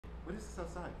What is this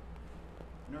outside?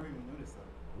 I never even noticed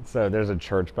that. So there's a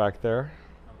church back there.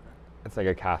 Okay. It's like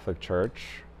a Catholic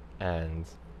church, and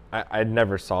I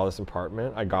never saw this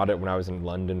apartment. I got it when I was in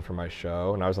London for my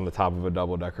show, and I was on the top of a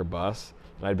double-decker bus,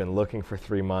 and I'd been looking for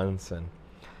 3 months, and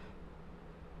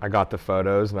I got the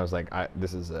photos, and I was like,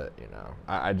 this is it, you know.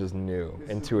 I just knew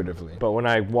intuitively. But when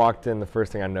I walked in, the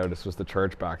first thing I noticed was the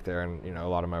church back there, and you know, a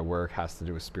lot of my work has to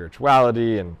do with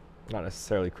spirituality, and not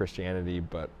necessarily Christianity,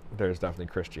 but there's definitely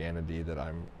Christianity that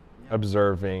I'm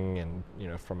observing and, you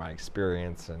know, from my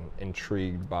experience and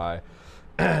intrigued by.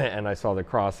 And I saw the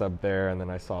cross up there, and then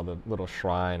I saw the little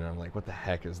shrine, and I'm like, what the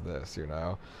heck is this, you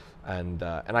know? And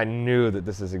I knew that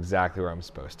this is exactly where I'm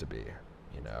supposed to be,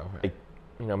 you know?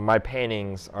 You know, my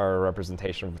paintings are a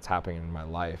representation of what's happening in my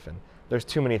life, and there's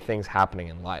too many things happening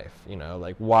in life, you know?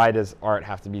 Like, why does art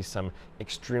have to be some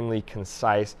extremely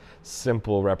concise,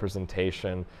 simple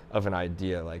representation of an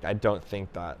idea? Like, I don't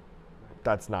think that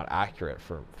that's not accurate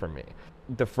for me.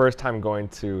 The first time going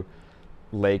to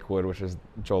Lakewood, which is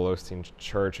Joel Osteen's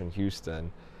church in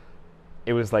Houston,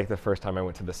 it was like the first time I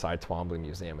went to the Cy Twombly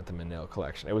Museum at the Menil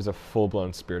Collection. It was a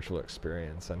full-blown spiritual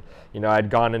experience. And, you know, I'd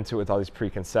gone into it with all these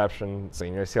preconceptions. So,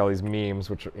 you know, I see all these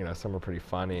memes, which, you know, some are pretty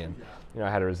funny. And, you know,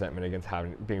 I had a resentment against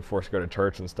being forced to go to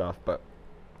church and stuff. But,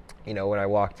 you know, when I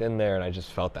walked in there and I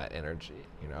just felt that energy,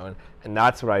 you know, and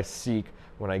that's what I seek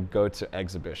when I go to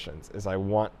exhibitions, is I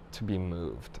want to be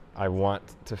moved. I want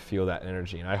to feel that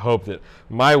energy. And I hope that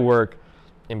my work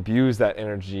imbues that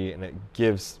energy and it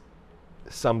gives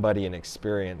somebody an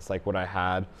experience like what I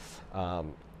had,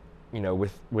 you know,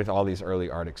 with all these early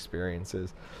art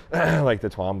experiences, like the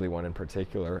Twombly one in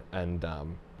particular. And,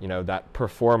 you know, that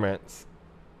performance,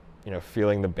 you know,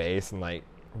 feeling the bass and like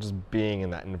just being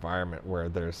in that environment where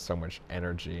there's so much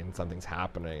energy and something's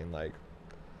happening, and like,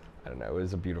 I don't know, it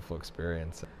was a beautiful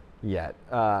experience. Yet,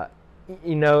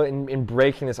 you know, in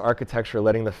breaking this architecture,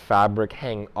 letting the fabric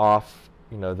hang off,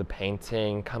 you know, the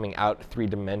painting, coming out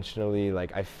three-dimensionally,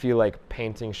 like, I feel like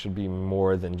painting should be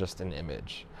more than just an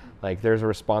image. Like, there's a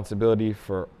responsibility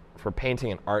for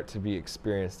painting and art to be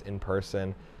experienced in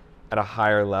person at a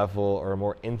higher level, or a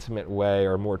more intimate way,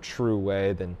 or a more true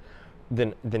way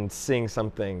than seeing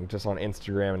something just on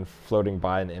Instagram and floating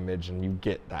by an image and you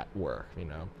get that work, you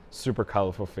know. Super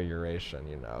colorful figuration,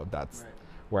 you know, that's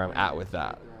where I'm at with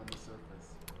that.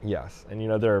 Yes, and you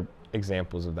know, there are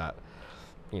examples of that,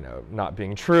 you know, not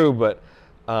being true, but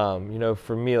you know,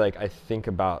 for me, like, I think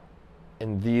about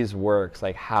in these works,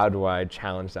 like, how do I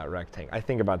challenge that rectangle? I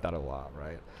think about that a lot,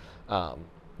 right?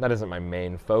 That isn't my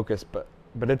main focus, but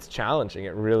it's challenging.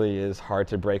 It really is hard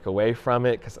to break away from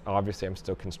it, because obviously I'm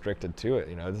still constricted to it.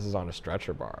 You know, this is on a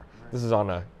stretcher bar. This is on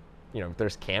a, you know,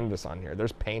 there's canvas on here,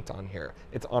 there's paint on here,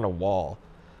 it's on a wall.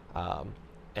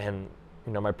 And,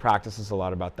 you know, my practice is a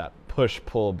lot about that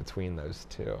push-pull between those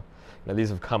two. Now, these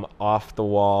have come off the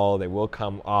wall, they will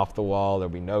come off the wall, there'll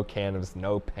be no canvas,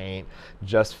 no paint,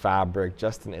 just fabric,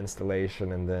 just an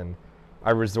installation, and then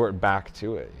I resort back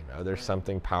to it. You know, there's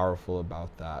something powerful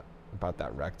about that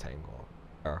rectangle.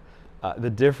 The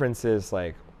difference is,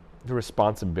 like, the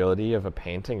responsibility of a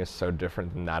painting is so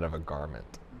different than that of a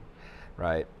garment,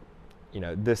 right? You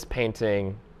know, this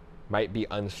painting might be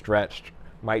unstretched,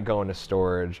 might go into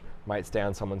storage, might stay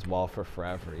on someone's wall for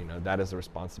forever. You know, that is a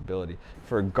responsibility.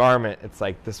 For a garment, it's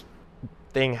like this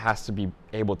thing has to be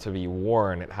able to be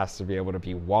worn. It has to be able to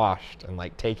be washed and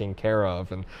like taken care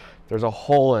of. And there's a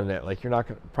hole in it. Like, you're not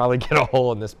gonna probably get a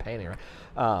hole in this painting,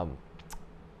 right?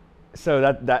 So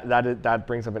that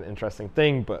brings up an interesting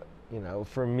thing. But, you know,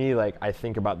 for me, like, I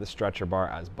think about the stretcher bar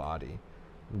as body.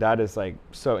 That is like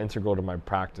so integral to my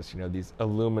practice. You know, these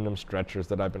aluminum stretchers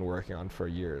that I've been working on for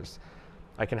years,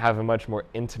 I can have a much more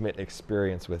intimate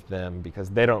experience with them because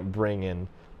they don't bring in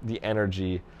the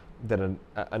energy that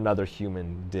another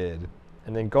human did.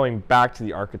 And then going back to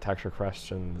the architecture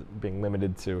question, being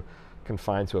limited to,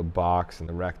 confined to a box and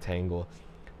the rectangle,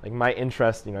 like, my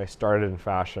interest, you know, I started in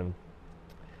fashion,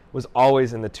 was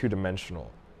always in the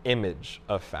two-dimensional image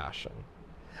of fashion.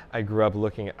 I grew up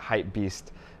looking at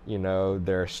Hypebeast, you know,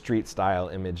 their street-style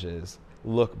images,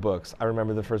 lookbooks. I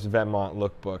remember the first Vetements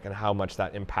lookbook and how much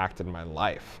that impacted my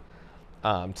life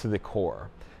to the core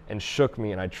and shook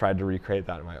me, and I tried to recreate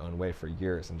that in my own way for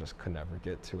years and just could never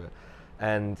get to it.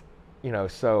 And, you know,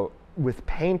 so with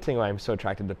painting, why I'm so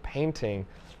attracted to painting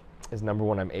is, number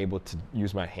one, I'm able to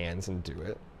use my hands and do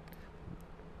it,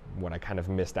 what I kind of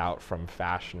missed out from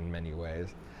fashion in many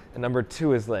ways. And number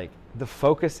two is, like, the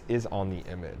focus is on the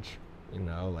image, you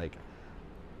know, like,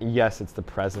 yes, it's the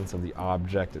presence of the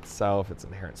object itself, its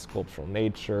inherent sculptural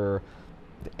nature,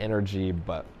 the energy,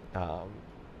 but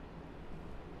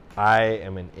I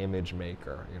am an image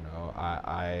maker, you know.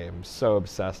 I am so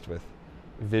obsessed with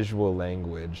visual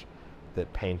language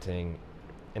that painting,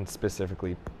 and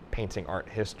specifically painting art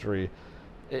history,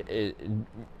 you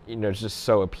know, it's just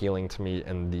so appealing to me,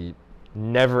 and the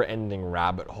never-ending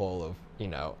rabbit hole of, you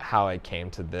know, how I came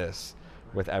to this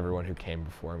with everyone who came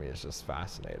before me is just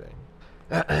fascinating.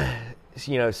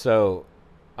 You know, so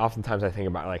oftentimes I think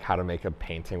about like how to make a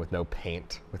painting with no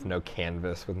paint, with no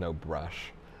canvas, with no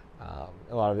brush.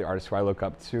 A lot of the artists who I look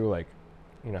up to, like,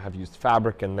 you know, have used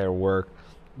fabric in their work,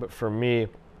 but for me,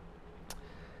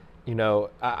 you know,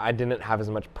 I didn't have as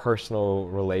much personal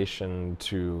relation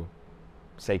to,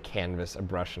 say, canvas, a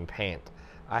brush, and paint.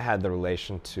 I had the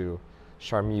relation to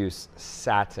charmeuse,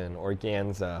 satin,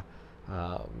 organza,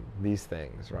 these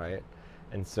things, right?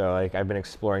 And so, like, I've been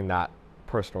exploring that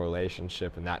personal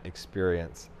relationship and that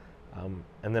experience.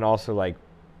 And then also, like,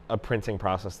 a printing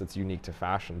process that's unique to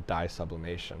fashion, dye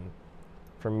sublimation.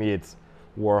 For me, it's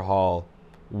Warhol,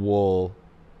 Wool,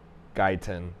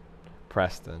 Guyton,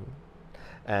 Preston.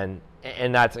 And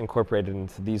that's incorporated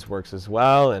into these works as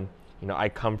well. And, you know, I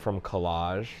come from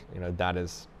collage. You know, that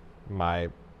is my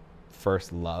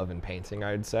first love in painting,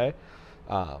 I'd say.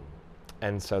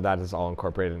 And so that is all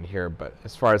incorporated in here. But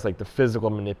as far as like the physical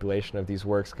manipulation of these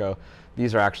works go,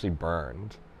 these are actually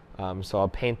burned. So I'll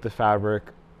paint the fabric,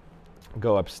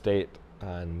 go upstate,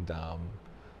 and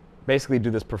basically do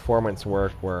this performance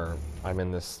work where I'm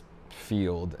in this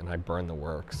field and I burn the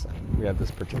works. And we have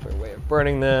this particular way of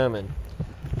burning them. And,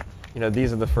 you know,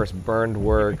 these are the first burned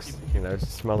works. You know, it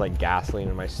smells like gasoline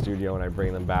in my studio when I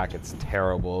bring them back. It's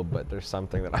terrible, but there's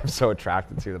something that I'm so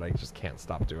attracted to that I just can't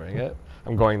stop doing it.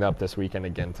 I'm going up this weekend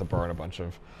again to burn a bunch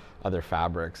of other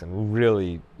fabrics and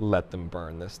really let them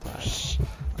burn this time.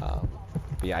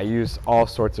 But yeah, I use all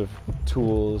sorts of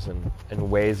tools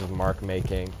and ways of mark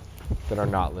making that are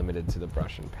not limited to the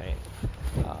brush and paint.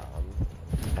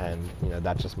 And, you know,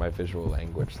 that's just my visual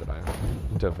language that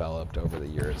I've developed over the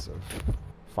years of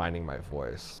finding my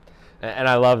voice. And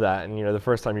I love that. And, you know, the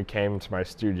first time you came to my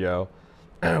studio,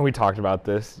 we talked about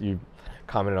this. You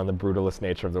commented on the brutalist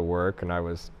nature of the work, and I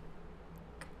was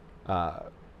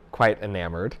quite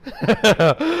enamored.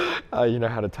 You know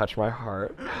how to touch my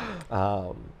heart.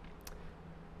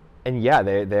 And yeah,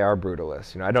 they are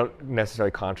brutalist. You know, I don't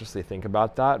necessarily consciously think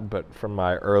about that, but from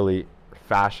my early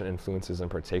fashion influences in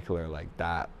particular, like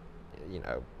that, you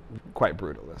know, quite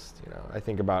brutalist. You know, I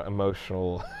think about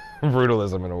emotional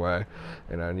brutalism in a way,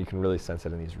 you know, and you can really sense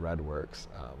it in these red works.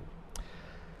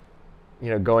 You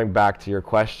know, going back to your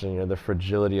question, you know, the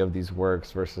fragility of these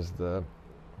works versus the,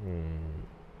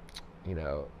 you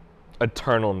know,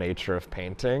 eternal nature of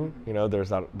painting. You know, there's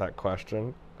that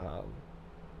question.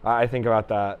 I think about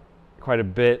that quite a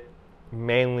bit,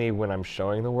 mainly when I'm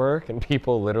showing the work and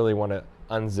people literally want to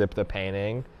unzip the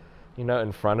painting, you know,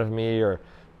 in front of me, or,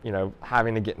 you know,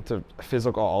 having to get into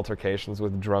physical altercations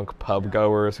with drunk pub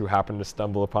goers who happen to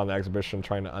stumble upon the exhibition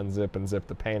trying to unzip and zip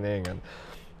the painting. And,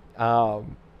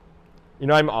 you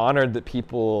know, I'm honored that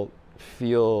people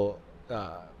feel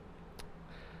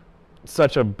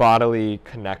such a bodily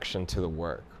connection to the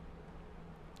work,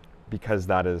 because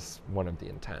that is one of the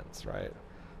intents, right?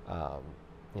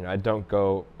 You know, I don't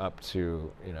go up to,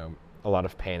 you know, a lot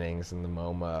of paintings in the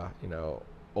MoMA, you know,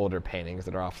 older paintings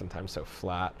that are oftentimes so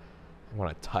flat. I want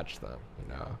to touch them,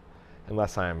 you know,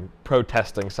 unless I'm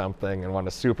protesting something and want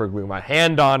to super glue my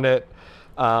hand on it.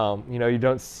 You know, you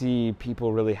don't see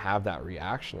people really have that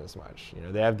reaction as much. You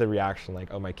know, they have the reaction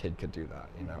like, oh, my kid could do that,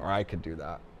 you know, or I could do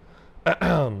that.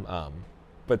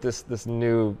 But this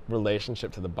new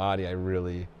relationship to the body, I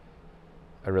really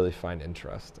find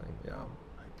interesting. Yeah.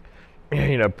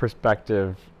 You know,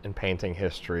 perspective in painting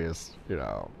history is, you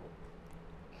know,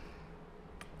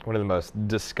 one of the most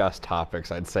discussed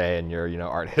topics, I'd say, in your, you know,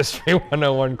 art history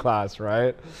 101 class,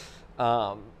 right?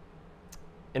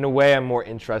 In a way, I'm more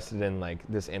interested in like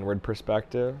this inward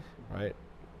perspective, right?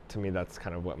 To me, that's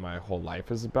kind of what my whole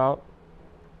life is about.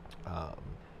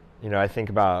 You know, I think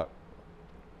about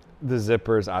the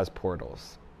zippers as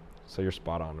portals. So you're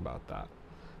spot on about that.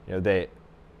 You know,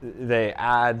 they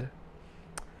add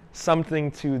something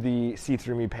to the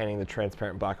see-through me painting, the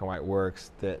transparent black and white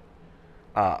works, that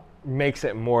makes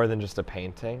it more than just a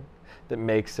painting, that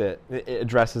makes it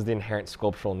addresses the inherent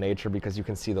sculptural nature, because you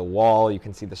can see the wall, you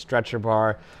can see the stretcher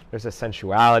bar, there's a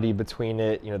sensuality between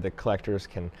it. You know, the collectors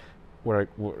can,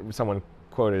 someone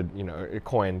quoted, you know,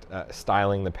 coined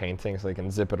styling the painting, so they can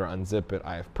zip it or unzip it.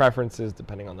 I have preferences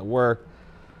depending on the work.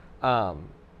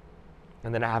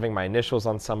 And then having my initials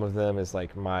on some of them is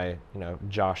like my, you know,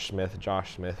 Josh Smith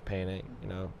painting, you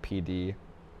know, PD,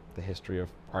 the history of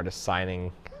artists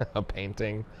signing a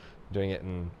painting, doing it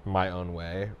in my own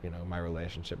way, my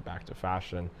relationship back to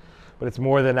fashion. But it's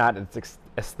more than that. It's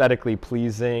aesthetically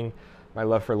pleasing. My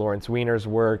love for Lawrence Weiner's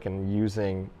work and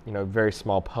using, very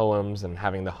small poems and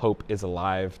having the Hope is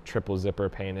Alive triple zipper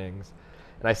paintings.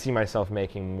 And I see myself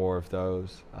making more of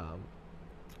those.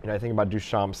 I think about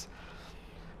Duchamp's,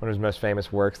 one of his most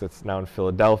famous works that's now in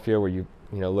Philadelphia, where you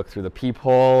look through the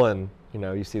peephole and,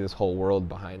 you see this whole world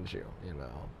behind you,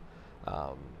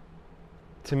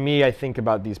 To me, I think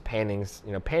about these paintings,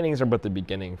 paintings are but the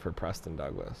beginning for Preston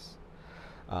Douglas.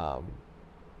 And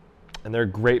they're a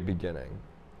great beginning.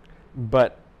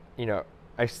 But,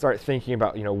 I start thinking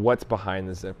about, what's behind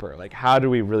the zipper? Like, how do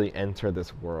we really enter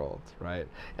this world, right?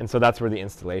 And so that's where the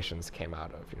installations came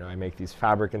out of. I make these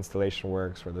fabric installation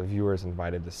works where the viewer is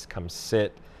invited to come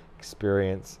sit,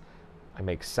 experience. I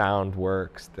make sound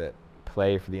works that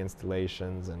play for the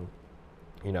installations. And,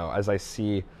 as I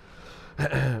see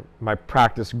my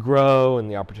practice grow and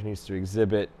the opportunities to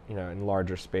exhibit, in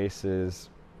larger spaces,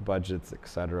 budgets,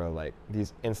 etc., like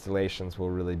these installations will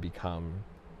really become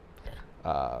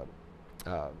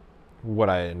what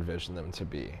I envision them to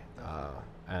be.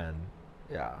 And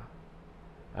yeah,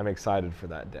 I'm excited for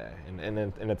that day, and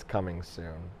it's coming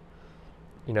soon.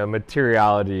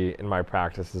 Materiality in my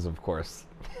practice is, of course,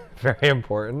 very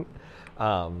important.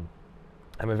 I'm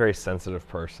a very sensitive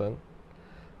person.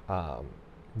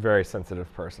 Very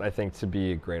sensitive person. I think to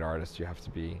be a great artist, you have to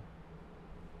be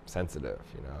sensitive.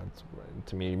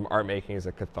 To me, art making is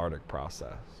a cathartic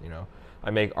process.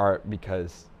 I make art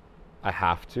because I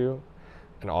have to,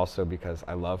 and also because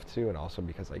I love to, and also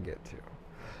because I get to.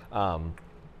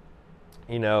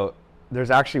 There's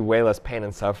actually way less pain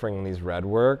and suffering in these red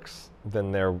works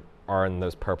than there are in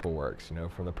those purple works,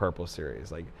 from the purple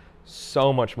series. Like,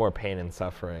 so much more pain and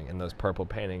suffering in those purple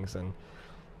paintings, and,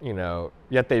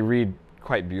 yet they read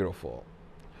quite beautiful.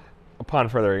 Upon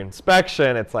further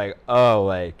inspection, it's like, oh,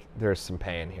 like, there's some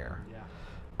pain here. Yeah.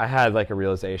 I had like a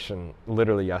realization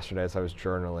literally yesterday as I was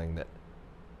journaling that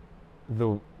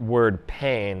the word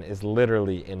pain is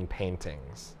literally in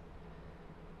paintings.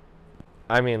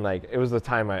 I mean, like, it was the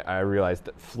time I realized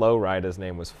that Flo Rida's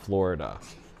name was Florida.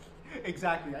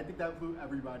 Exactly. I think that blew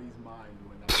everybody's mind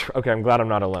when that. Okay, I'm glad I'm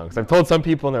not alone, because I've told some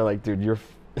people and they're like, dude, you're...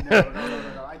 No.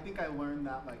 I think I learned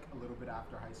that like a little bit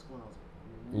after high school, and I was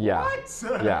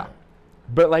like, what? Yeah.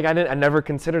 But like, I never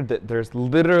considered that there's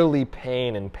literally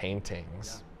pain in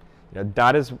paintings. Yeah.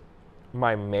 That is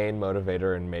my main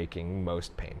motivator in making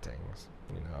most paintings,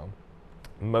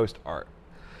 most art.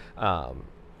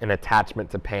 An attachment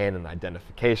to pain and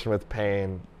identification with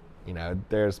pain.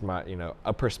 There's my,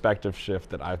 a perspective shift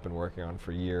that I've been working on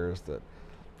for years that,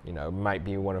 might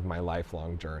be one of my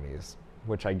lifelong journeys,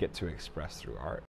 which I get to express through art.